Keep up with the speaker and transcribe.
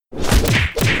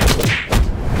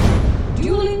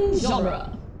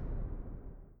genre.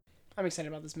 I'm excited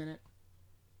about this minute.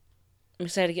 I'm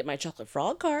excited to get my chocolate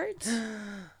frog cards.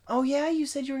 Oh yeah, you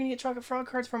said you were gonna get chocolate frog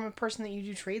cards from a person that you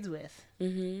do trades with.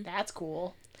 Mm-hmm. That's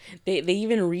cool. They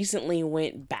even recently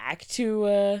went back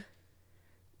to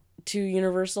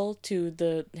Universal, to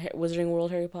the Wizarding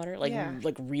World Harry Potter,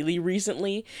 like really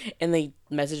recently, and they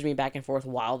messaged me back and forth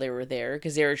while they were there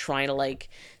because they were trying to like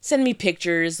send me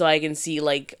pictures so I can see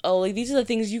like, oh, like these are the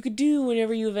things you could do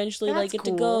whenever you eventually like get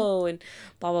to go and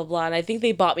blah blah blah. And I think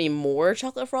they bought me more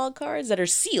chocolate frog cards that are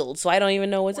sealed, so I don't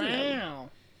even know what's in them. Wow,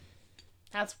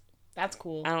 that's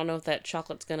cool. I don't know if that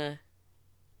chocolate's gonna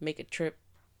make a trip.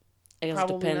 I guess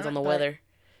Probably it depends not, on the but weather.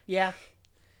 Yeah.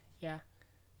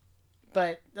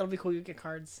 But that'll be cool. You get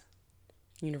cards.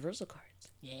 Universal cards.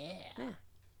 Yeah.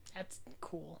 That's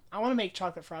cool. I want to make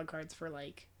chocolate frog cards for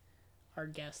like our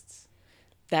guests.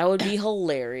 That would be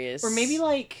hilarious. Or maybe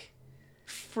like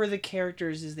for the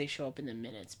characters as they show up in the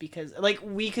minutes, because like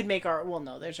we could make our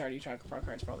there's already chocolate frog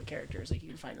cards for all the characters. Like you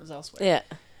can find those elsewhere. Yeah.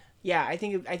 Yeah, I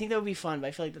think that would be fun, but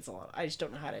I feel like that's a lot. I just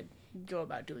don't know how to go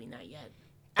about doing that yet.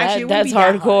 That's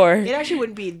hardcore. It actually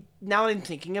wouldn't be. Now that I'm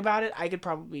thinking about it, I could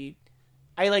probably.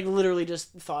 I like literally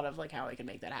just thought of like how I could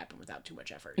make that happen without too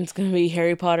much effort. It's gonna be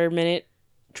Harry Potter minute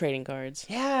trading cards.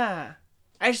 Yeah,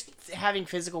 having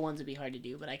physical ones would be hard to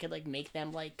do, but I could like make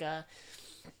them like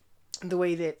the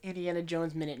way that Indiana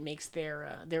Jones minute makes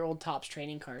their old Topps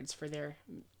trading cards for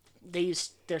they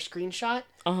use their screenshot,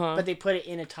 but they put it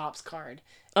in a Topps card.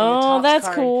 And the Topps that's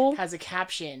card cool. Has a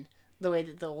caption. The way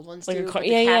that the old ones like do. the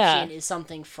caption is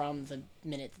something from the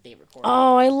minute that they recorded.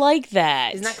 Oh, I like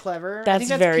that. Isn't that clever? That's I think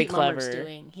that's very Pete clever. Mummer's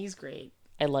doing. He's great.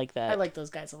 I like that. I like those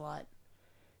guys a lot.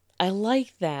 I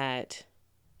like that.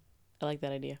 I like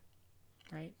that idea.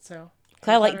 Right. So.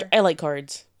 I like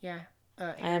cards. Yeah.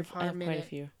 I have quite a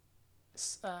few.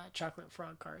 Chocolate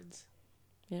frog cards.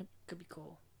 Yep. Could be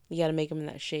cool. You got to make them in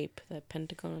that shape, that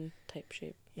pentagon type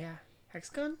shape. Yeah.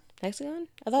 Hexagon? Hexagon?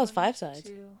 I thought it was 5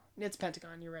 sides. It's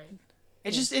pentagon. You're right.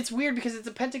 It's just it's weird because it's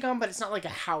a pentagon, but it's not like a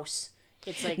house.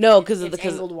 It's like because it's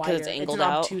angled wider. it's angled it's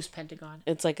an out. obtuse pentagon.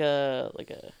 It's like a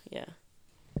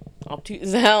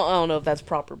obtuse. I don't know if that's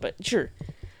proper, but sure.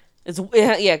 It's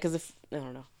because if I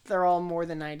don't know. They're all more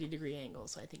than 90-degree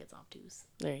angles, so I think it's obtuse.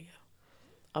 There you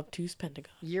go. Obtuse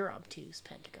pentagon. You're obtuse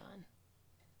pentagon.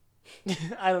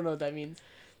 I don't know what that means.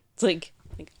 It's like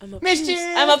I'm obtuse. Mischief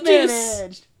I'm obtuse.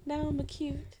 Managed. Now I'm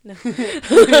acute. No.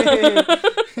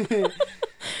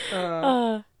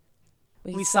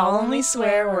 We solemnly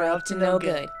swear we're up to no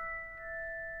good.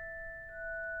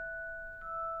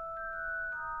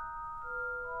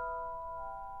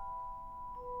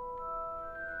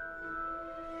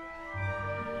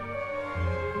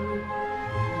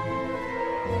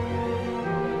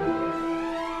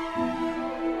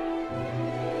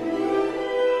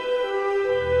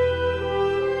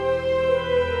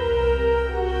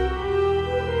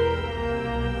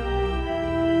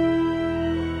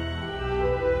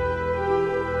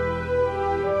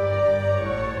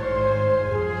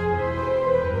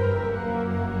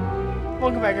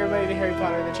 Welcome back, everybody, to Harry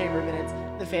Potter and the Chamber of Minutes,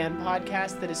 the fan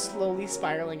podcast that is slowly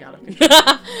spiraling out of control.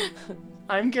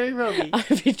 I'm Gary Roby. I'm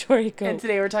Victoria Cope. And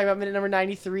today we're talking about minute number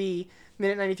 93.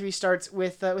 Minute 93 starts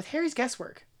with Harry's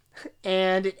guesswork,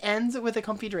 and it ends with a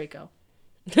comfy Draco.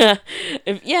 I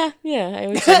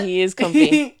always say he is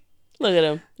comfy. Look at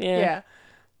him. Yeah.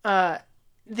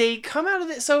 They come out of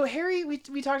it. So Harry, we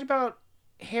talked about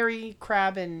Harry,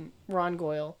 Crabbe, and Ron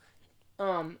Goyle.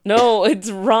 No,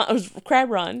 it's Ron. It was Crab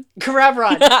Ron. Crab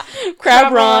Ron.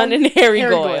 Crab Ron and Harry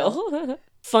Goyle.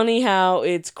 Funny how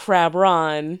it's Crab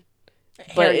Ron,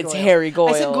 but it's Harry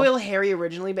Goyle. I said Goyle Harry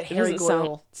originally, but Harry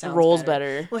Goyle sounds rolls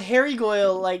better. Well, Harry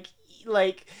Goyle, I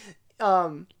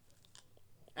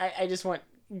just want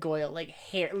Goyle, like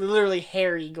literally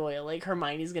Harry Goyle. Like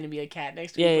Hermione's gonna be a cat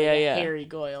next week. Yeah. Harry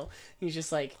Goyle. He's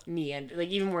just like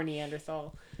even more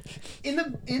Neanderthal.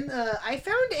 I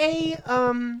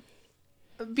found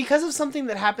because of something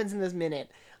that happens in this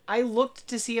minute, I looked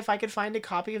to see if I could find a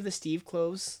copy of the Steve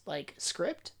Kloves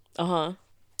script. And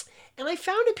I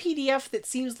found a PDF that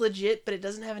seems legit, but it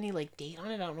doesn't have any date on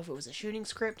it. I don't know if it was a shooting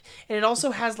script. And it also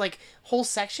has whole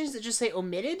sections that just say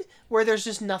omitted, where there's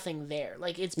just nothing there.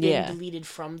 It's being deleted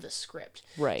from the script.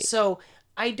 Right. So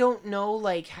I don't know.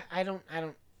 I don't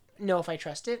know if I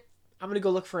trust it. I'm gonna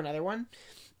go look for another one.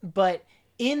 But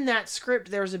in that script,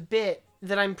 there's a bit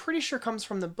that I'm pretty sure comes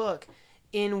from the book,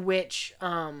 in which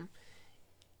Ron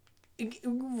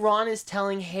is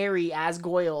telling Harry as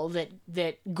Goyle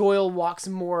that Goyle walks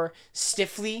more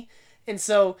stiffly, and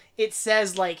so it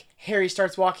says Harry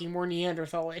starts walking more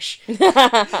Neanderthalish. And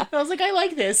I was like, I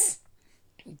like this.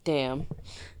 Damn.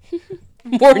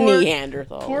 More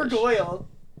Neanderthals. Poor Goyle.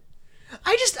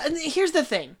 Here's the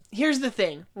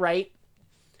thing, right?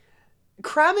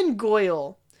 Crabbe and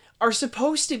Goyle are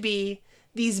supposed to be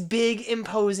these big,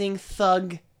 imposing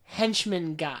thug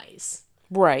henchman guys.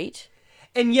 Right.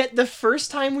 And yet the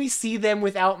first time we see them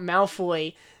without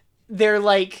Malfoy, they're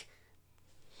like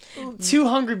 2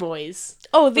 hungry boys.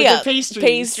 Oh, yeah.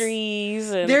 Pastries.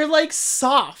 And... They're like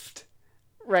soft,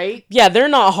 right? Yeah, they're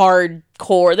not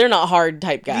hardcore. They're not hard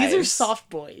type guys. These are soft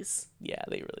boys. Yeah,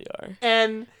 they really are.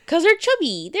 And because they're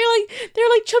chubby. They're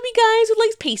like chubby guys who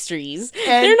like pastries.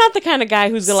 They're not the kind of guy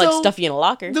who's gonna like stuff you in a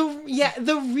locker.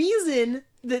 The reason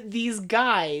that these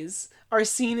guys are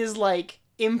seen as like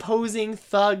imposing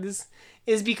thugs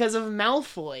is because of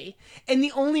Malfoy. And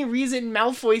the only reason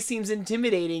Malfoy seems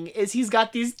intimidating is he's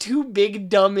got these 2 big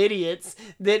dumb idiots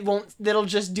that'll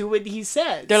just do what he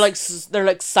says. They're like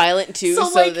silent too. So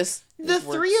like, this the works.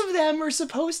 3 of them are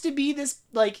supposed to be this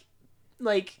like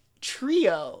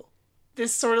trio,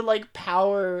 this sort of like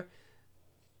power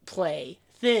play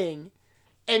thing,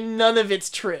 and none of it's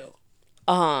true.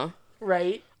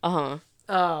 Right? I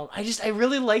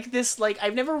really like this. Like,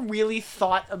 I've never really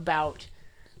thought about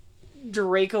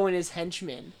Draco and his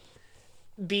henchmen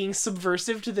being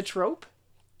subversive to the trope,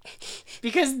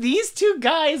 because these 2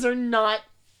 guys are not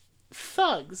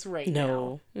thugs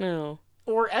now. No.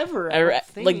 Or ever.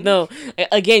 Like, no.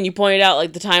 Again, you pointed out,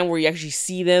 like, the time where you actually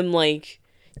see them, like,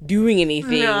 doing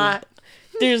anything.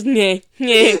 There's eating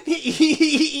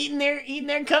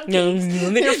their cupcakes. No.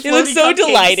 They look so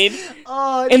delighted.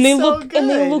 Oh, it's good. And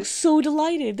they look so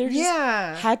delighted. They're just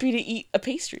Yeah. happy to eat a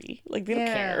pastry. Like, they don't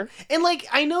care. And, like,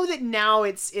 I know that now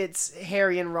it's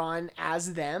Harry and Ron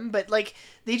as them, but, like,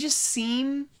 they just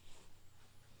seem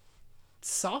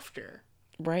softer.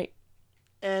 Right.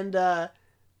 And,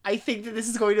 I think that this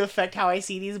is going to affect how I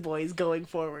see these boys going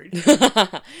forward.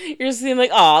 You're seeing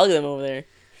like, oh, look at them over there.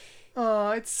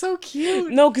 Oh, it's so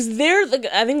cute. No, because they're, like,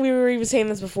 I think we were even saying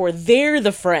this before, they're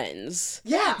the friends.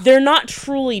 Yeah. They're not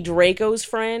truly Draco's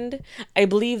friend. I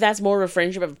believe that's more of a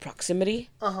friendship of proximity.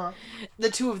 The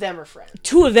 2 of them are friends.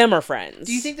 2 of them are friends.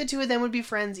 Do you think the 2 of them would be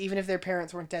friends even if their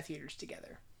parents weren't Death Eaters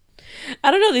together? I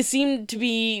don't know. They seem to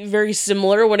be very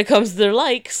similar when it comes to their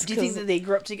likes. Do you think that they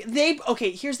grew up together?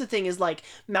 Okay, here's the thing is, like,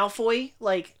 Malfoy,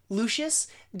 like, Lucius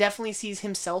definitely sees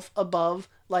himself above,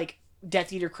 like,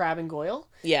 Death Eater, Crabbe, and Goyle.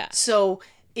 Yeah. So,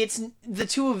 it's the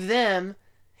 2 of them.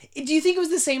 Do you think it was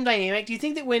the same dynamic? Do you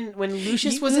think that when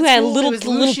Lucius was in school, it was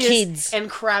Lucius kids and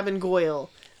Crabbe and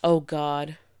Goyle? Oh,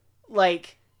 God.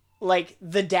 Like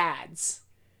the dads.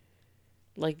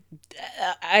 Like,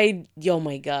 oh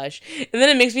my gosh. And then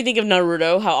it makes me think of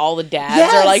Naruto, how all the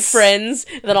dads are, like, friends,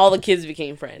 and then all the kids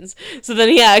became friends. So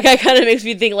then, yeah, it kind of makes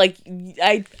me think, like,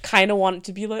 I kind of want it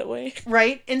to be that way.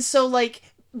 Right? And so, like,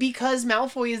 because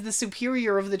Malfoy is the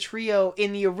superior of the trio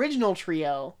in the original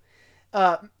trio,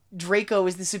 Draco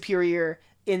is the superior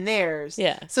in theirs.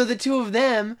 Yeah. So the 2 of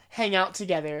them hang out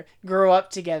together, grow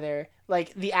up together,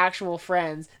 like, the actual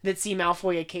friends that see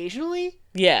Malfoy occasionally.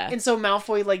 Yeah. And so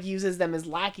Malfoy, like, uses them as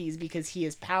lackeys because he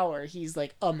has power. He's,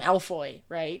 like, a Malfoy,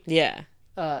 right? Yeah.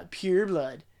 Pure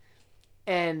blood.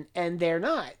 And they're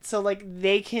not. So, like,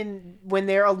 they can, when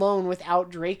they're alone without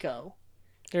Draco.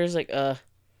 There's, like,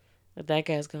 that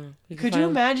guy's gone. Could you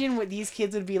imagine what these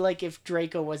kids would be like if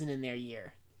Draco wasn't in their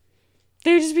year?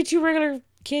 They would just be 2 regular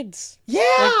kids.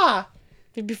 Yeah! Like,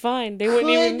 they'd be fine. They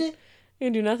wouldn't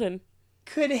even do nothing.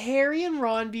 Could Harry and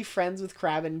Ron be friends with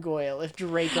Crabbe and Goyle if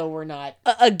Draco were not?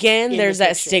 Again, there's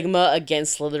that stigma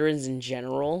against Slytherins in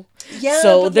general. Yeah.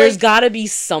 So there's gotta be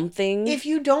something. If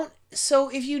you don't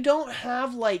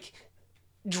have, like,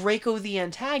 Draco the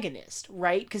antagonist,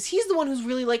 right? Because he's the one who's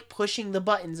really, like, pushing the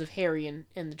buttons of Harry and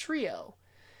the trio.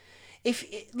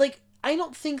 I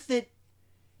don't think that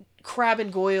Crabbe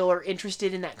and Goyle are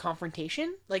interested in that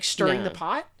confrontation, like, stirring the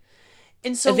pot.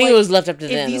 And so, I think, like, it was left up to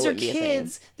them. If these are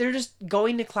kids, they're just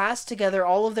going to class together.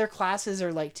 All of their classes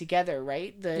are, like, together,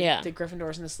 right? The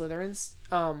Gryffindors and the Slytherins.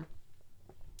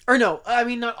 Or no, I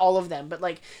mean, not all of them, but,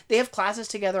 like, they have classes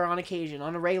together on occasion,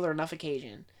 on a regular enough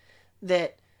occasion,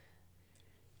 that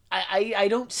I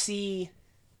don't see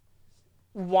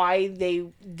why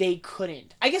they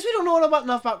couldn't. I guess we don't know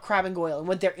enough about Crabbe and Goyle and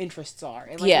what their interests are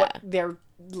and, like, what they're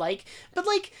like. But,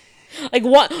 like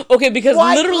what? Okay, because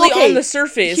literally on the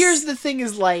surface. Here's the thing: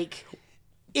 is, like,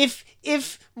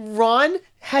 if Ron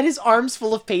had his arms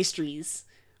full of pastries,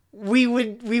 we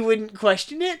wouldn't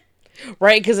question it,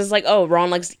 right? Because it's like, oh, Ron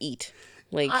likes to eat.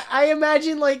 Like, I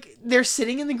imagine, like, they're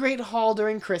sitting in the Great Hall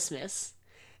during Christmas,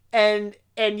 and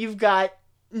you've got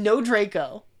no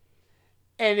Draco,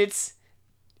 and it's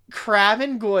Crabbe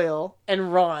and Goyle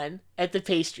and Ron at the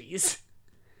pastries.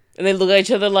 And they look at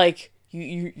each other like,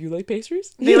 you like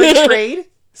pastries? They like trade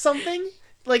something.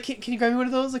 Like, can you grab me one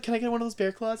of those? Like, can I get one of those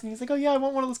bear claws? And he's like, oh yeah, I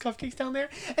want one of those cupcakes down there.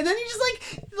 And then he just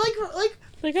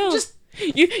like oh, just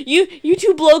you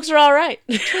two blokes are all right.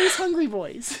 Trace hungry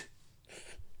boys.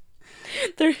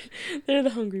 they're the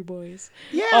hungry boys.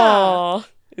 Yeah. Aw,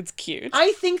 it's cute.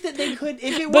 I think that they could,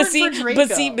 if it weren't for Draco.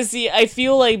 But see, I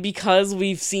feel like because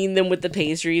we've seen them with the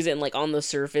pastries and like on the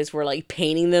surface, we're like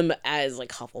painting them as like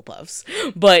Hufflepuffs.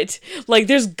 But like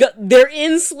they're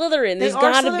in Slytherin. There's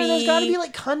gotta be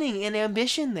like cunning and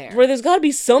ambition there. Where there's gotta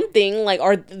be something like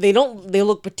they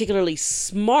look particularly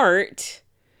smart.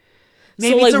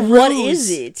 Maybe so it's like a what ruse.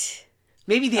 is it?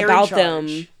 Maybe they're about in charge.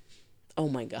 them. Oh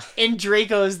my god. And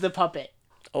Draco's the puppet.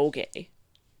 Okay.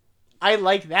 I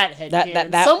like that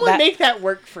headcanon. Someone make that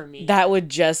work for me. That would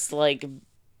just, like,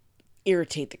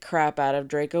 irritate the crap out of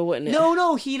Draco, wouldn't it?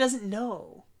 No, he doesn't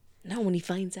know. No, when he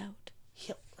finds out.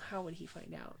 How would he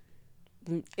find out?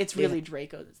 It's really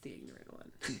Draco that's the ignorant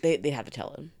one. They have to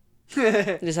tell him.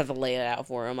 They just have to lay it out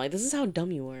for him. Like, this is how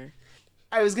dumb you are.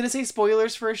 I was going to say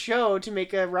spoilers for a show to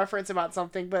make a reference about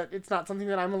something, but it's not something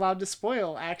that I'm allowed to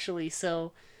spoil, actually,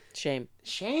 so... Shame.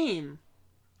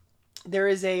 There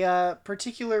is a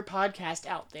particular podcast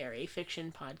out there, a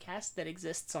fiction podcast that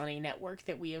exists on a network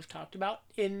that we have talked about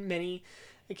in many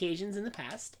occasions in the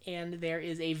past, and there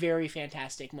is a very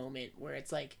fantastic moment where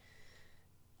it's like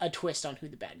a twist on who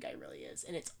the bad guy really is,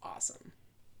 and it's awesome.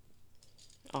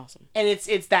 Awesome. And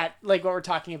it's that, like what we're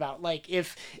talking about, like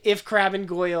if Crabbe and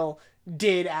Goyle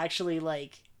did actually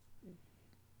like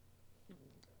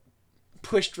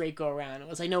push Draco around. It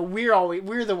was like, no,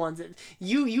 we're the ones that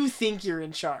you think you're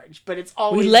in charge, but it's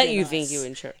always we let been you us. think you're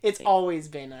in charge. It's always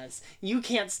been us. You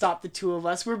can't stop the two of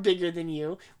us. We're bigger than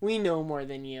you. We know more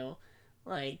than you.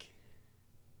 Like,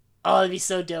 oh, that'd be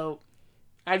so dope.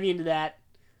 I'd be into that.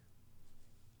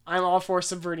 I'm all for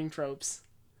subverting tropes.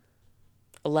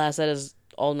 Alas, that is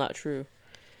all not true.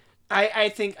 I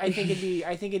think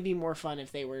it'd be more fun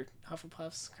if they were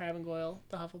Hufflepuffs, Crabbe and Goyle,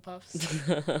 the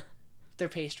Hufflepuffs. They're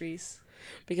pastries.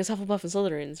 Because Hufflepuff and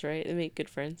Slytherins, right? They make good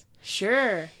friends.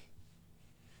 Sure.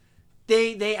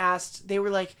 They were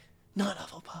like, not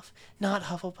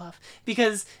Hufflepuff.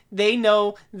 Because they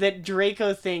know that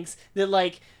Draco thinks that,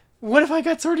 like, what if I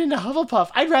got sorted into Hufflepuff?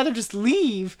 I'd rather just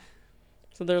leave.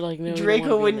 So they're like, no,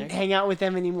 Draco wouldn't hang out with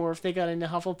them anymore if they got into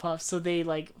Hufflepuff, so they,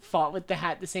 like, fought with the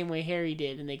hat the same way Harry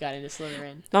did, and they got into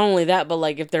Slytherin. Not only that, but,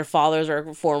 like, if their fathers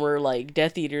are former, like,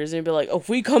 Death Eaters, they'd be like, oh, if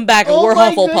we come back and we're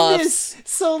Hufflepuffs. Goodness.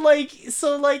 So, like,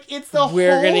 it's the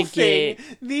whole thing.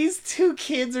 These two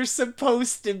kids are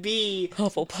supposed to be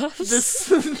Hufflepuffs.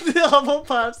 The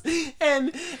Hufflepuffs,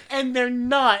 and they're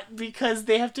not, because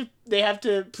they have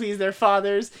to please their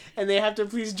fathers, and they have to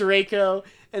please Draco,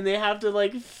 and they have to,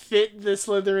 like, fit the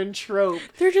Slytherin trope.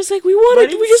 They're just like, we just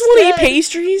want to eat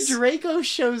pastries. Draco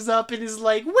shows up and is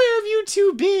like, where have you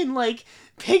two been? Like,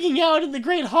 pigging out in the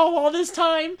Great Hall all this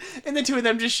time? And the two of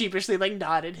them just sheepishly, like,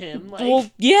 nod at him. Like, well,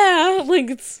 yeah, like,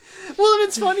 it's... Well, and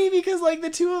it's funny because, like, the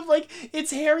two of, like,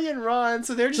 it's Harry and Ron,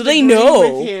 so they're just so they know.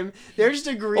 with him. They're just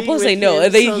agreeing plus with they know. him.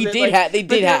 They so did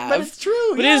have. But it's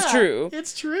true, But it is true.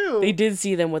 It's true. They did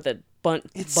see them with a butt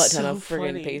ton so of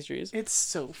friggin' pastries. It's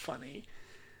so funny.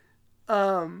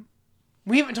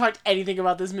 We haven't talked anything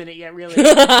about this minute yet, really.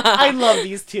 I love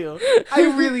these two. I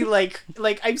really like,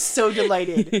 I'm so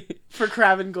delighted for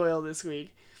Crabbe and Goyle this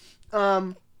week.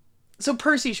 So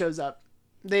Percy shows up.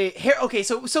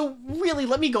 So really,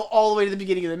 let me go all the way to the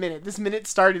beginning of the minute. This minute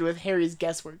started with Harry's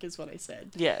guesswork, is what I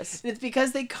said. Yes. And it's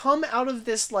because they come out of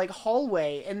this, like,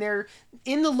 hallway, and they're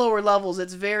in the lower levels.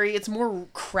 It's more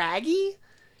craggy.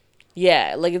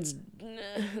 Yeah, like, it's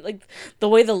like the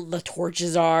way the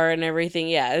torches are and everything.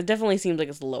 Yeah, it definitely seems like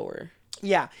it's lower.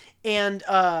 Yeah, and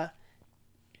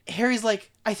Harry's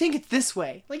like, I think it's this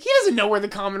way. Like, he doesn't know where the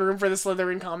common room for the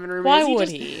Slytherin common room is. Why would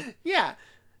he? Yeah,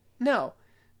 no.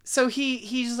 So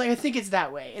he's just like, I think it's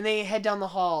that way, and they head down the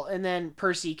hall, and then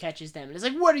Percy catches them and is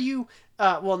like, what are you?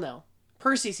 Well, no.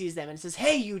 Percy sees them and says,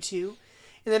 hey, you two,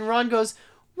 and then Ron goes,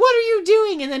 what are you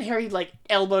doing? And then Harry, like,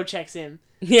 elbow checks him.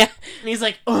 Yeah. And he's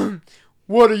like,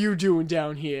 what are you doing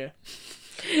down here?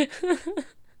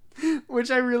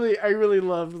 Which I really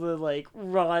love the, like,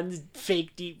 Ron's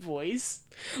fake deep voice.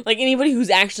 Like, anybody who's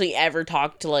actually ever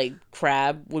talked to, like,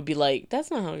 Crabbe would be like,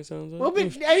 that's not how he sounds like. Well,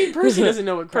 but, I mean, Percy doesn't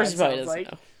know what Crabbe sounds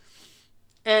like. Know.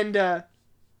 And,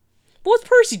 what's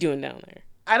Percy doing down there?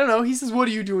 I don't know. He says, what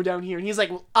are you doing down here? And he's like,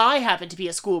 well, I happen to be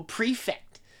a school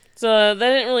prefect. So, that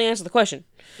didn't really answer the question.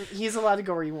 He's allowed to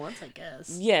go where he wants, I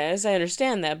guess. Yes, I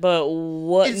understand that, but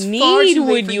what need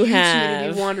would you have?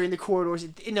 To be wandering the corridors.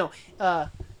 No,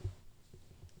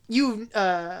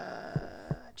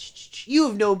 You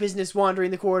have no business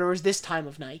wandering the corridors this time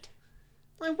of night.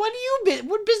 Like, what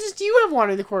business do you have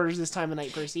wandering the corridors this time of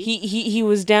night, Percy? He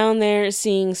was down there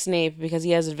seeing Snape because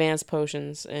he has advanced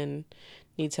potions and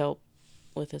needs help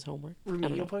with his homework.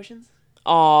 Remedial potions?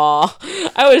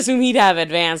 Aw, I would assume he'd have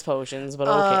advanced potions, but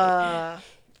okay.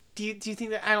 Do you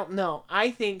think that? I don't know. I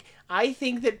think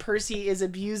that Percy is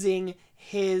abusing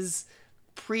his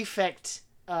prefect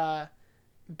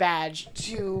badge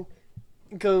to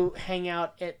go hang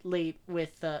out at late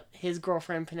with his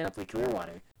girlfriend Penelope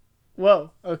Clearwater.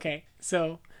 Whoa. Okay.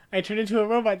 So I turned into a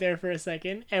robot there for a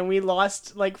second, and we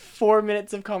lost like 4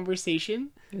 minutes of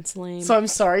conversation. It's lame. So I'm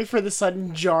sorry for the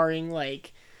sudden jarring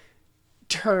like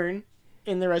turn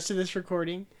in the rest of this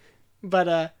recording,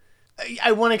 but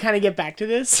I want to kind of get back to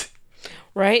this.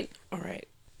 Right? All right.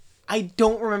 I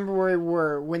don't remember where we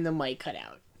were when the mic cut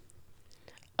out.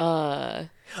 Oh,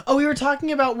 we were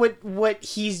talking about what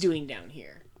he's doing down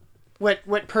here.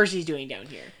 What Percy's doing down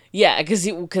here. Yeah, that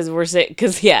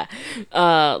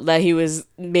he was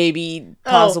maybe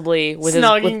possibly with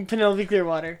snogging Penelope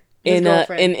Clearwater.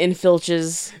 In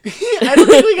Filch's. I don't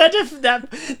think we got to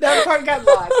that part got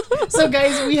lost. So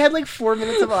guys, we had like 4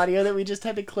 minutes of audio that we just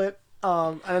had to clip.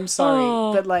 And I'm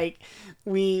sorry, but like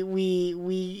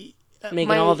we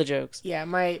making all the jokes. Yeah,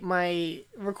 my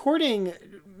recording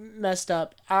messed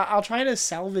up. I'll try to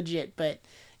salvage it, but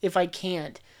if I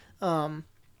can't, we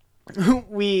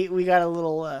got a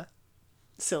little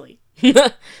silly. Yeah,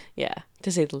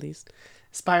 to say the least.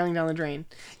 Spiraling down the drain.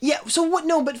 Yeah, so what?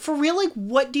 No, but for real, like,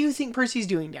 what do you think Percy's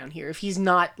doing down here? If he's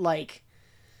not like,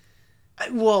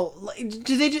 well,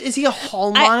 is he a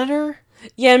hall monitor?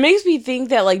 Yeah, it makes me think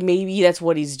that like maybe that's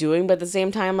what he's doing, but at the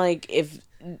same time, like,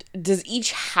 does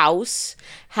each house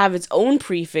have its own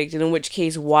prefect? And in which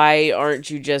case, why aren't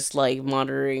you just like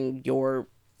monitoring your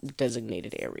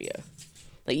designated area?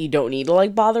 Like, you don't need to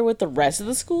like bother with the rest of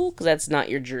the school because that's not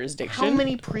your jurisdiction. How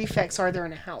many prefects are there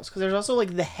in a house? Because there's also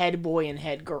like the head boy and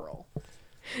head girl.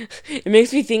 It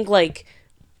makes me think like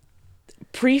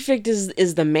prefect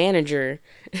is the manager,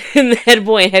 and the head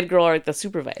boy and head girl are like the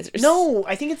supervisors. No,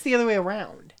 I think it's the other way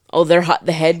around. Oh, the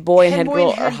head boy and head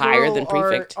girl are higher than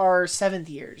prefect. Are 7th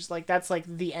years. Like, that's like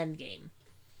the end game.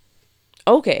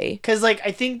 Okay. Because like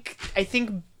I think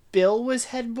Bill was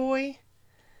head boy.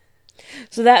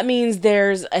 So that means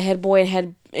there's a head boy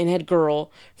and head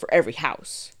girl for every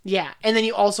house. Yeah, and then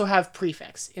you also have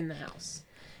prefects in the house.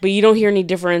 But you don't hear any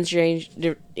difference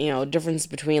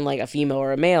between like a female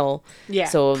or a male. Yeah,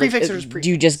 so prefects are just prefects. Do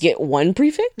you just get one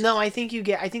prefect? No, I think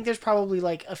there's probably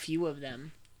like a few of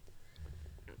them.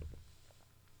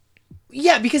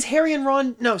 Yeah, because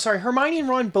Hermione and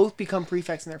Ron both become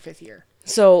prefects in their 5th year.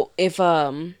 So if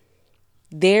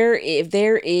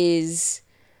there is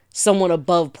someone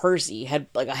above Percy,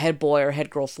 like a head boy or head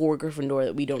girl for Gryffindor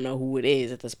that we don't know who it is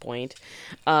at this point,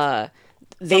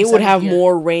 they would have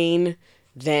more reign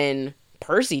than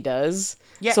Percy does.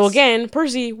 Yes. So again,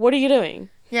 Percy, what are you doing?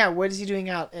 Yeah, what is he doing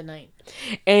out at night?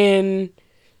 And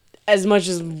as much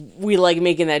as we like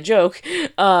making that joke,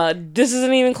 this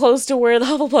isn't even close to where the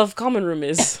Hufflepuff common room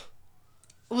is.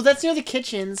 Well, that's near the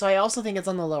kitchen, so I also think it's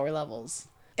on the lower levels.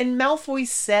 And Malfoy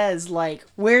says, like,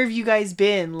 where have you guys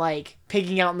been, like,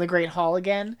 pigging out in the Great Hall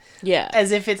again? Yeah.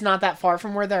 As if it's not that far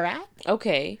from where they're at.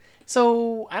 Okay.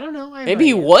 So, I don't know. Maybe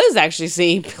he was actually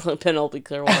seeing Penelope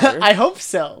Clearwater. I hope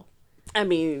so. I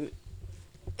mean,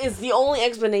 it's the only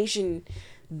explanation,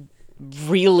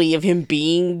 really, of him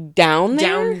being down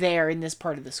there? Down there in this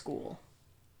part of the school.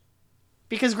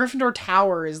 Because Gryffindor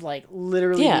Tower is, like,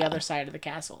 literally the other side of the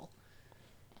castle.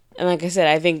 And like I said,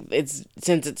 I think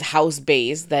since it's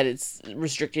house-based, that it's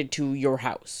restricted to your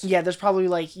house. Yeah, there's probably,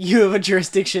 like, you have a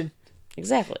jurisdiction.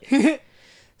 Exactly.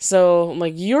 So, I'm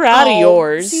like, you're out of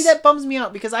yours. See, that bums me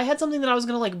out, because I had something that I was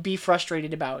going to, like, be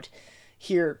frustrated about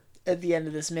here at the end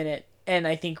of this minute, and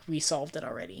I think we solved it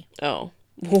already. Oh.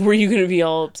 What were you going to be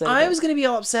all upset about? I was going to be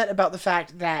all upset about the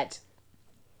fact that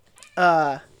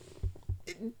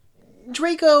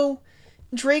Draco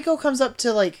comes up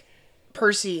to, like,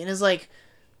 Percy and is like,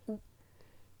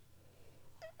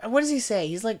 what does he say?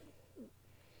 He's like,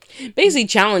 basically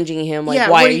challenging him, like,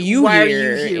 why are you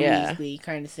here, Weasley,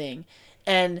 kind of thing.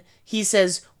 And he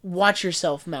says, watch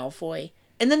yourself, Malfoy.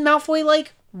 And then Malfoy,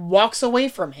 like, walks away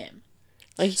from him.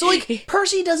 So, like,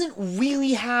 Percy doesn't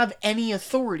really have any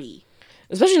authority.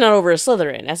 Especially not over a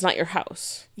Slytherin. That's not your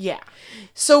house. Yeah.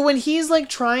 So when he's, like,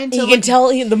 trying to... He can tell...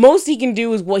 the most he can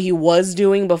do is what he was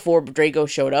doing before Draco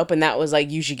showed up, and that was, like,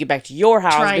 you should get back to your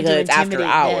house because it's after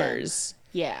hours. Them.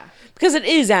 Yeah. Because it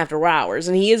is after hours,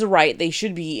 and he is right. They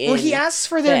should be in... Well, he asks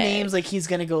for their names, like, he's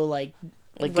gonna go, like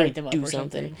write them up do or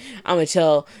something. I'm gonna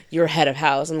tell your head of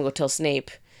house, I'm gonna go tell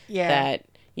Snape that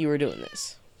you were doing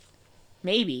this.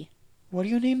 Maybe. What are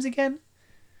your names again?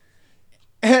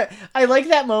 I like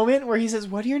that moment where he says,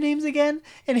 "What are your names again?"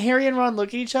 And Harry and Ron look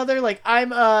at each other like, "I'm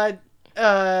they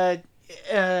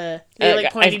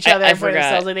like point at each other and point at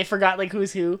themselves like they forgot like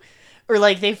who's who, or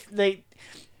like they.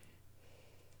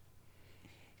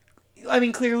 I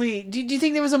mean, clearly, do you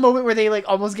think there was a moment where they like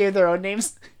almost gave their own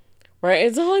names? Right?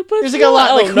 It's all like, but there's like a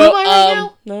lot. Like, who am I right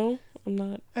now? No, I'm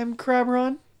not. I'm Crab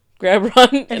Ron. Grab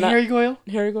Ron and Harry Goyle.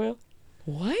 Harry Goyle.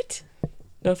 What?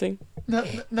 Nothing.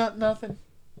 Nothing.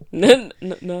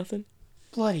 Nothing.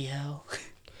 Bloody hell.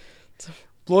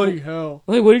 Bloody hell.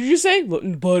 Like, what did you say?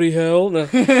 Bloody hell. No.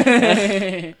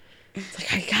 It's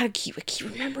like I keep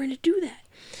remembering to do that.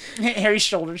 Harry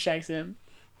shoulder checks him.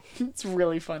 It's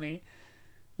really funny.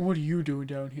 What are you doing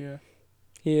down here?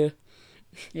 Yeah.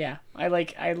 Yeah, I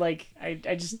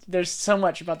just, there's so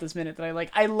much about this minute that I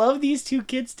like. I love these two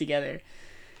kids together.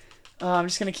 I'm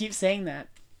just going to keep saying that.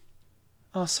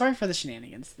 Oh, sorry for the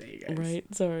shenanigans today, you guys.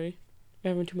 Right, sorry.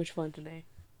 We're having too much fun today.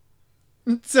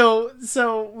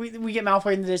 So we get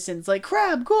Malfoy in the distance, like,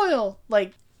 Crab, Goyle!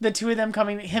 Like, the two of them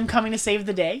coming to save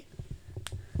the day.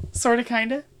 Sorta,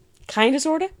 kinda. Kinda,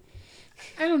 sorta?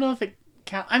 I don't know if it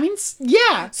count. I mean,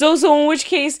 yeah. So in which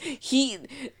case,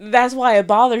 that's why it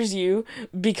bothers you,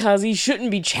 because he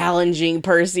shouldn't be challenging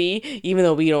Percy, even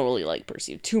though we don't really like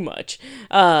Percy too much.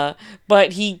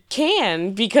 But he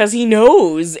can, because he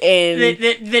knows, and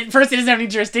that Percy doesn't have any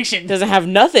jurisdiction. Doesn't have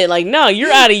nothing. Like, no,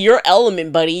 you're out of your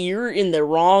element, buddy. You're in the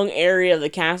wrong area of the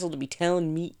castle to be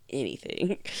telling me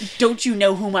anything. Don't you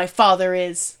know who my father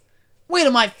is? Wait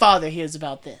till my father hears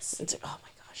about this. It's like, oh my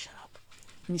god, shut up.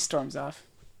 And he storms off.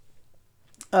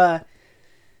 When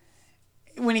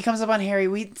he comes up on Harry,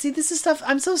 we see this is stuff.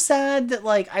 I'm so sad that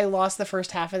like I lost the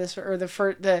first half of this, or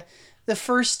the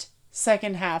first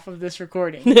second half of this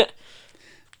recording,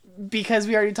 because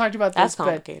we already talked about this. That's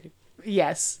complicated. But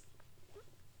yes,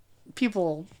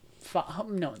 people,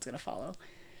 no one's gonna follow.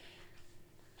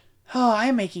 Oh,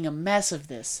 I'm making a mess of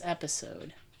this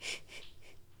episode.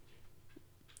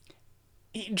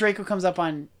 Draco comes up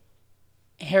on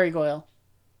Harry Goyle,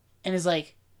 and is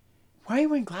like, "Why are you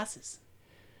wearing glasses?"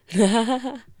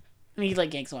 And he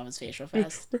like yanks him off his face real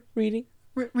fast. Reading.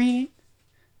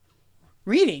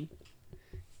 Reading.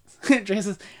 Draco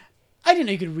says, "I didn't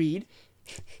know you could read."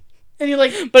 And he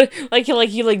like, but like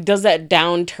he does that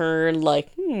downturn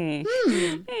like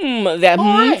that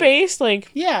right. face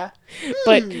like yeah.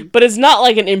 But it's not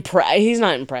like an he's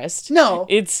not impressed. No.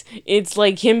 It's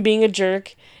like him being a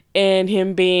jerk. And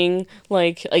him being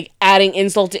like adding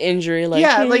insult to injury, like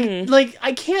yeah, like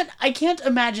I can't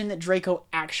imagine that Draco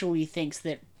actually thinks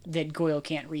that Goyle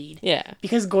can't read. Yeah,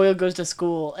 because Goyle goes to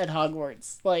school at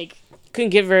Hogwarts. Like,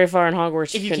 couldn't get very far in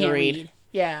Hogwarts if you couldn't can't read.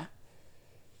 Yeah,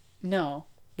 no.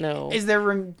 Is there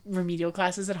remedial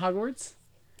classes at Hogwarts?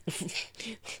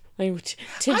 I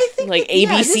think like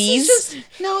ABCs.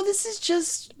 Yeah, this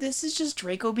is just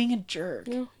Draco being a jerk.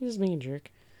 No, he's just being a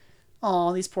jerk.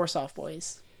 Oh, these poor soft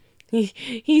boys.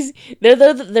 They're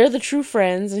the true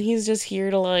friends, and he's just here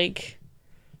to like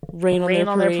rain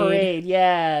on their parade.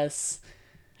 Yes.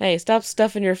 Hey, stop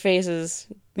stuffing your faces.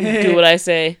 Do what I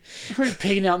say. We're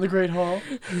pigging out in the Great Hall.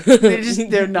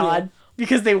 They're nod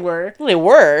because they were. Well, they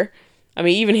were. I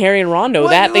mean, even Harry and Ron know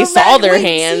that. They saw their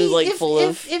hands full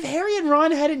of. If Harry and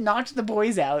Ron hadn't knocked the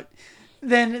boys out,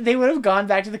 then they would have gone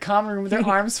back to the common room with their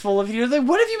arms full of, like,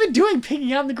 what have you been doing,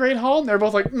 picking out in the Great Hall? And they're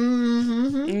both like,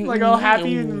 like all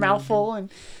happy and mouthful, and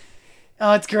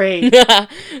oh, it's great.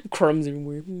 Crumbs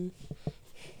everywhere.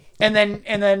 And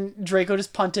then Draco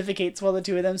just pontificates while the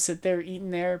two of them sit there eating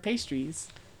their pastries.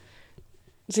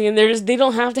 See, and they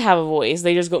don't have to have a voice.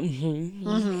 They just go.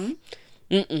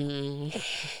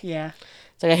 Yeah.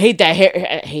 It's like I hate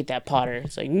that Potter.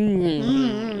 It's like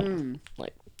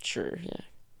like sure, yeah.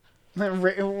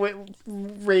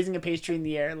 Raising a pastry in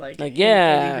the air, like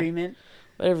yeah, in agreement.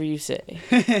 Whatever you say.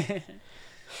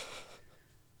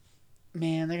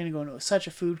 Man, they're gonna go into such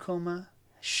a food coma.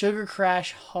 Sugar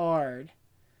crash hard.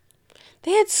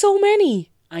 They had so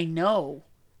many. I know.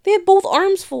 They had both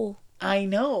arms full. I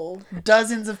know.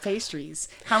 Dozens of pastries.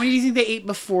 How many do you think they ate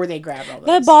before they grabbed all those?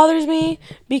 That bothers me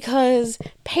because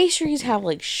pastries have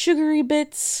like sugary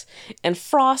bits and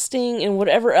frosting and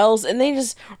whatever else, and they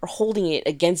just are holding it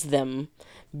against them.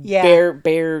 Yeah.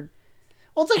 Bare.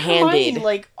 Well, it's like Hermione,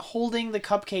 like holding the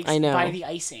cupcakes by the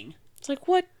icing. It's like,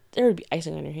 what? There would be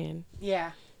icing on your hand.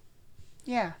 Yeah.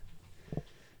 Yeah.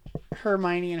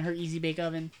 Hermione and her easy bake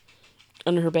oven.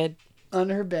 Under her bed.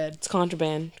 It's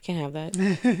contraband. Can't have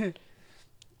that.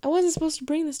 I wasn't supposed to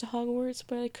bring this to Hogwarts,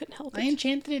 but I couldn't help it. I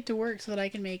enchanted it to work so that I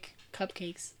can make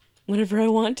cupcakes. Whenever I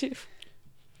want to.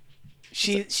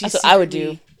 That's what I would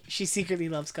do. She secretly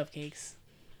loves cupcakes.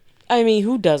 I mean,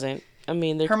 who doesn't? I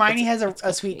mean, Hermione has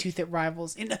a sweet tooth that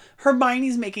rivals. And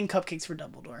Hermione's making cupcakes for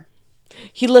Dumbledore.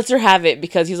 He lets her have it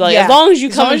because he's like, as long as you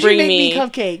come and bring me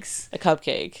cupcakes, a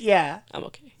cupcake, yeah, I'm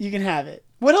okay. You can have it.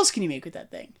 What else can you make with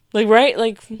that thing? Like, right?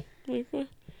 Like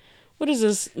what is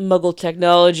this Muggle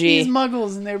technology? These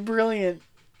Muggles and their brilliant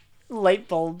light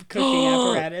bulb cooking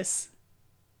apparatus.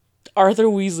 Arthur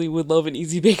Weasley would love an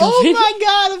easy bake oven. Oh my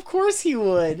god, of course he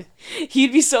would.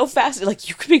 He'd be so fast. Like,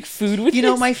 you could make food with You this?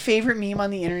 know, my favorite meme on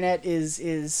the internet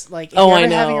is like, if you're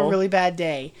ever having a really bad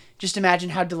day, just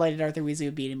imagine how delighted Arthur Weasley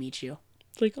would be to meet you.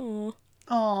 It's like, aw.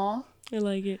 Aw. I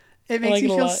like it. It makes me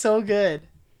feel so good.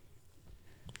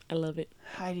 I love it.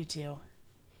 I do too.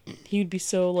 He would be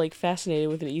so, like, fascinated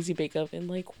with an easy bake oven.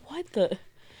 Like, what the...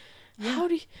 How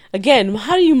do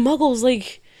you Muggles,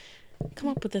 like, come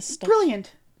up with this stuff?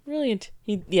 Brilliant.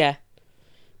 Yeah.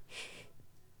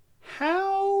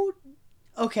 How...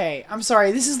 Okay, I'm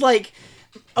sorry. This is like...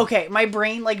 Okay, my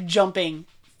brain, like, jumping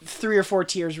 3 or 4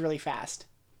 tiers really fast.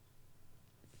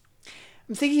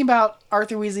 I'm thinking about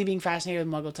Arthur Weasley being fascinated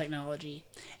with Muggle technology.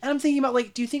 And I'm thinking about,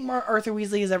 like, do you think Arthur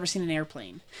Weasley has ever seen an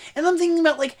airplane? And I'm thinking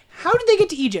about, like, how did they get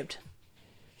to Egypt?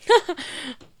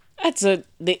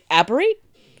 They apparate?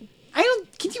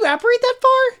 Can you apparate that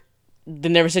far? They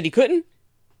never said you couldn't.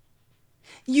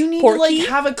 You need to, like,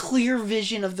 have a clear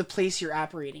vision of the place you're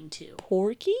apparating to.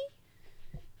 Porky?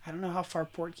 I don't know how far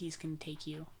portkeys can take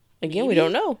you. Again, we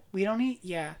don't know. We don't need...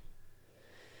 Yeah.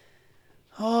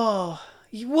 Oh...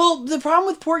 Well, the problem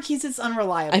with portkeys, it's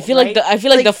unreliable. I feel like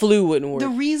the flu wouldn't work. The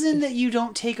reason that you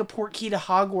don't take a portkey to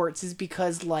Hogwarts is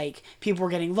because, like, people were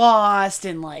getting lost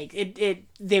and, like,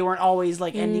 they weren't always,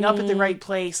 like, ending up at the right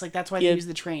place. Like, that's why they use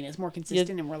the train. It's more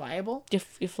consistent and reliable.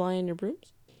 You fly in your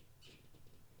brooms?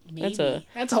 Maybe.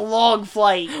 That's a long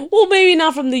flight. Well, maybe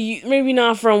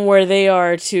not from where they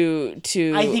are to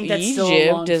I think that's Egypt. Still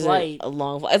a long flight. A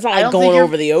long flight. It's not like going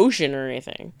over the ocean or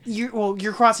anything.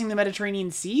 You're crossing the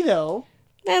Mediterranean Sea, though.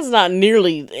 That's not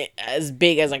nearly as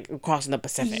big as, like, crossing the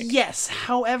Pacific. Yes,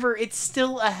 however, it's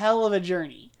still a hell of a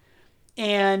journey.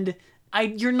 And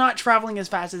you're not traveling as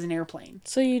fast as an airplane.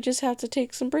 So you just have to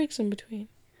take some breaks in between.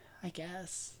 I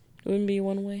guess. It wouldn't be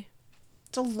one way.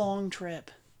 It's a long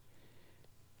trip.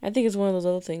 I think it's one of those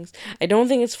other things. I don't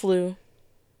think it's flu.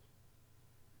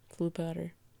 Flu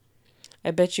powder. I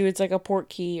bet you it's like a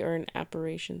portkey or an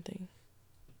apparition thing.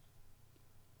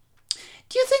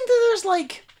 Do you think that there's,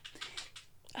 like...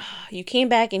 You came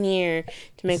back in here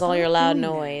to make all your loud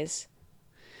noise.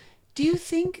 Do you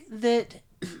think that,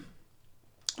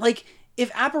 like, if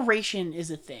apparition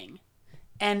is a thing,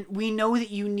 and we know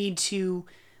that you need to,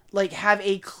 like, have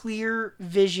a clear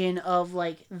vision of,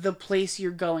 like, the place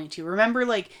you're going to. Remember,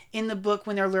 like, in the book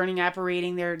when they're learning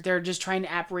apparating, they're just trying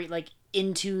to apparate, like,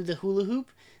 into the hula hoop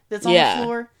that's on the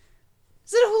floor.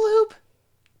 Is it a hula hoop?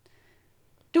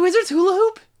 Do wizards hula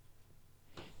hoop?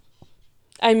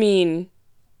 I mean...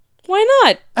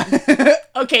 Why not?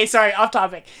 Okay, sorry, off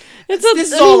topic. This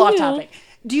is all off topic.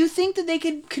 Do you think that they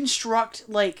could construct,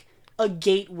 like, a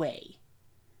gateway?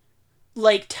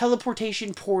 Like,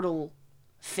 teleportation portal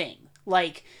thing?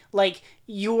 Like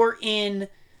you're in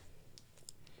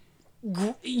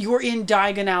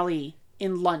Diagon Alley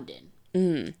in London.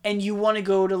 Mm. And you want to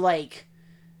go to, like...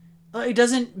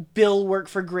 doesn't Bill work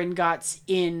for Gringotts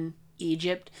in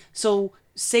Egypt? So,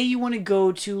 say you want to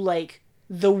go to, like...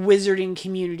 the wizarding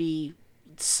community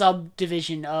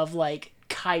subdivision of, like,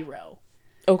 Cairo.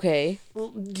 Okay.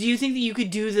 Do you think that you could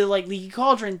do the, like, Leaky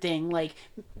Cauldron thing? Like,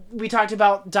 we talked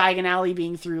about Diagon Alley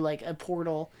being through, like, a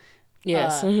portal.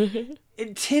 Yes.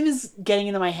 Tim is getting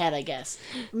into my head, I guess.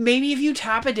 Maybe if you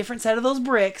tap a different set of those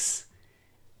bricks,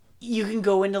 you can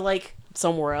go into, like...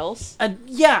 somewhere else?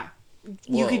 Yeah.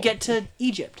 You could get to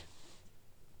Egypt.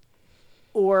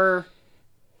 Or...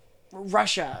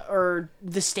 Russia or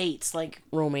the States, like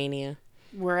Romania,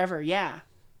 wherever, yeah.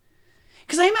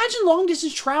 Because I imagine long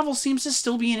distance travel seems to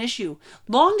still be an issue.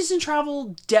 Long distance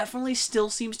travel definitely still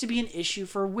seems to be an issue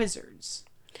for wizards.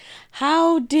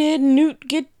 How did Newt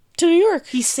get to New York?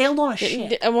 He sailed on a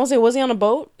ship. I won't say, was he on a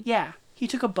boat? Yeah, he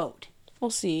took a boat. We'll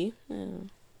see. Yeah.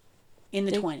 In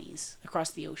the 20s,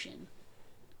 across the ocean.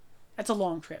 That's a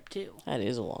long trip, too. That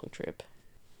is a long trip.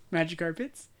 Magic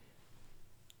carpets?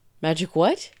 Magic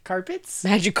what? Carpets?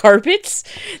 Magic carpets?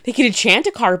 They could enchant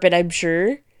a carpet, I'm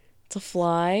sure. To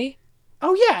fly.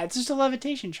 Oh yeah, it's just a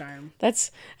levitation charm. That's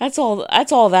all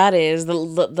that is.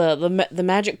 The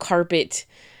magic carpet,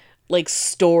 like,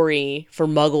 story for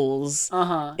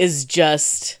Muggles is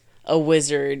just a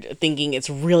wizard thinking it's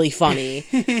really funny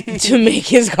to make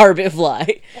his carpet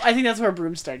fly. Well, I think that's where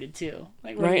Broom started too.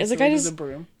 Like, right? It's like, I just a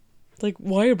broom. Like,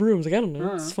 why a broom? It's like, I don't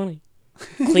know. It's funny.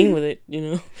 Clean with it, you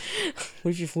know.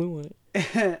 What if you flew on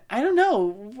it? I don't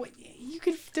know.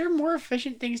 There are more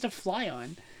efficient things to fly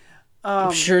on.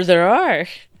 I'm sure there are.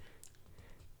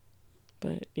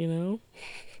 But, you know.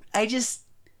 I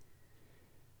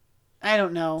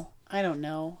don't know.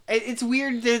 It's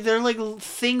weird. There are like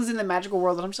things in the magical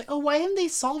world that I'm just like, oh, why haven't they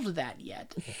solved that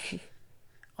yet?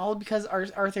 All because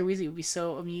Arthur Weasley would be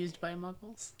so amused by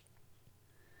muggles.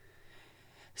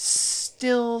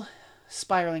 Still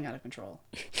spiraling out of control.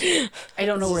 I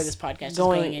don't know where this podcast is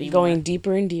going anymore. Going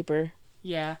deeper and deeper.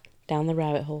 Yeah. Down the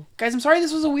rabbit hole. Guys, I'm sorry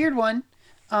this was a weird one.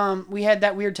 We had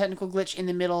that weird technical glitch in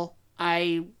the middle.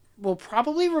 I will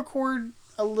probably record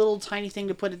a little tiny thing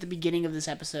to put at the beginning of this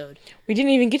episode. We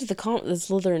didn't even get to the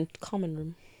Slytherin common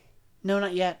room. No,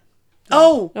 not yet.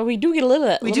 Oh! No, we do get a little of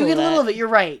that. We do get a little of it. You're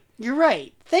right.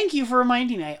 Thank you for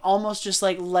reminding me. I almost just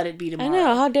like let it be tomorrow. I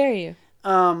know. How dare you?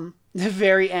 The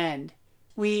very end.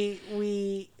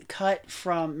 We cut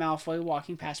from Malfoy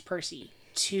walking past Percy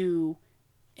to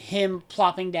him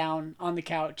plopping down on the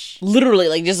couch. Literally,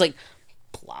 like, just like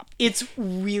plop. It's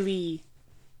really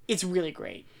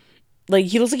great. Like,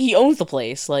 he looks like he owns the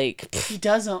place. Like, he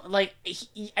doesn't. Like,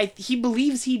 he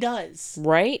believes he does.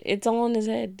 Right? It's all in his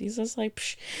head. He's just like,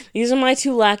 psh, these are my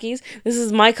two lackeys. This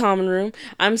is my common room.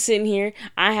 I'm sitting here.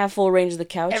 I have full range of the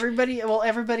couch.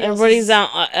 Everybody's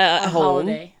out at home.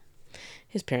 Holiday.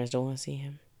 His parents don't want to see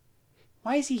him.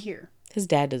 Why is he here? His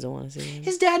dad doesn't want to see him.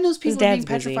 His dad knows people are being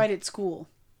petrified at school.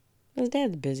 His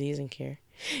dad's busy. He doesn't care.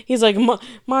 He's like,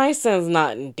 my son's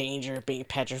not in danger of being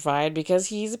petrified because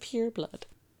he's a pureblood.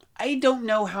 I don't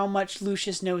know how much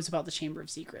Lucius knows about the Chamber of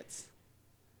Secrets.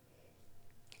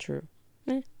 True.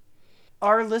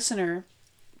 Our listener,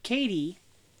 Katie,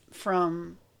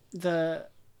 from the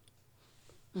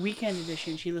weekend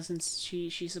edition,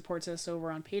 she supports us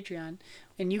over on Patreon,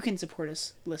 and you can support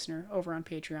us, listener, over on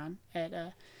Patreon at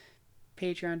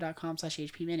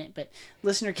patreon.com/hpminute. But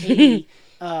listener Katie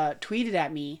tweeted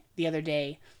at me the other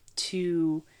day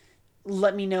to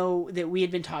let me know that we had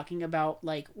been talking about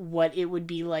like what it would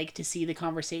be like to see the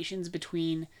conversations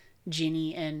between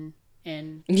Ginny and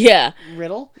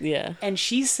Riddle. Yeah. And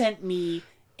she sent me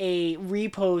a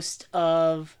repost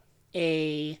of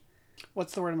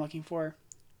what's the word I'm looking for?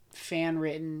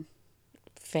 Fan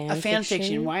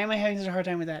fiction. Why am I having such a hard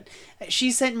time with that?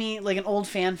 She sent me like an old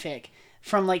fanfic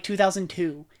from like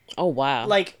 2002. Oh wow.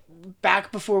 Like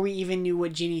back before we even knew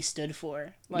what Ginny stood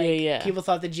for. Like people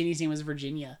thought that Ginny's name was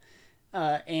Virginia.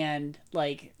 And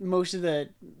like most of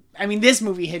this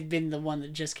movie had been the one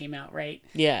that just came out, right?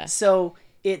 Yeah. So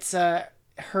it's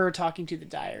her talking to the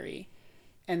diary,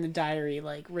 and the diary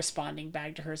like responding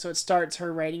back to her. So it starts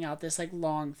her writing out this like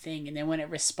long thing, and then when it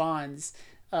responds,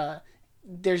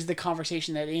 there's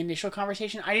the initial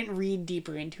conversation. I didn't read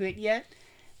deeper into it yet,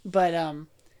 but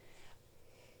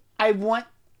I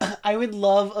would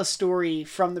love a story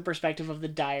from the perspective of the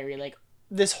diary, like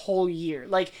this whole year.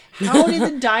 Like, how did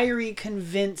the diary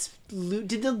convince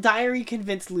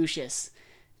Lucius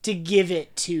to give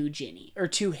it to Ginny or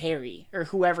to Harry or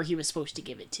whoever he was supposed to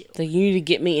give it to? Like, you need to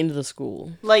get me into the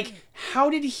school. Like, how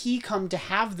did he come to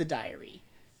have the diary?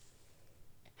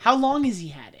 How long has he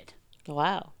had it?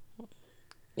 Wow.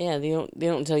 Yeah, they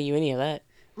don't tell you any of that.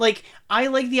 Like, I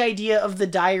like the idea of the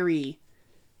diary,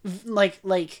 like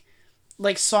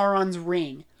Sauron's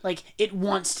ring. Like, it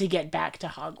wants to get back to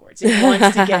Hogwarts. It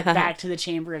wants to get back to the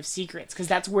Chamber of Secrets, because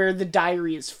that's where the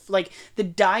diary is. Like, the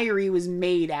diary was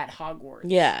made at Hogwarts.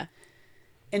 Yeah.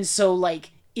 And so,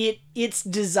 like, its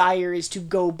desire is to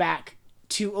go back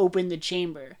to open the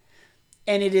chamber.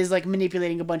 And it is, like,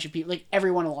 manipulating a bunch of people, like,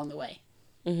 everyone along the way.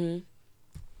 Mm-hmm.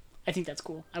 I think that's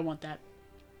cool. I want that.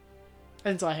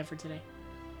 That's all I have for today.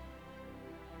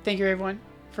 Thank you, everyone,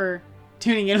 for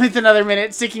tuning in with another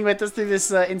minute, sticking with us through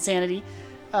this insanity.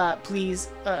 Please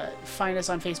find us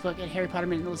on Facebook at Harry Potter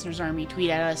Minute and the Listener's Army.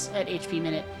 Tweet at us at HP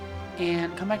Minute.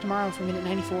 And come back tomorrow for Minute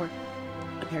 94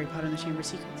 of Harry Potter and the Chamber of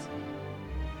Secrets.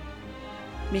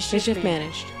 Mischief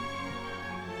managed.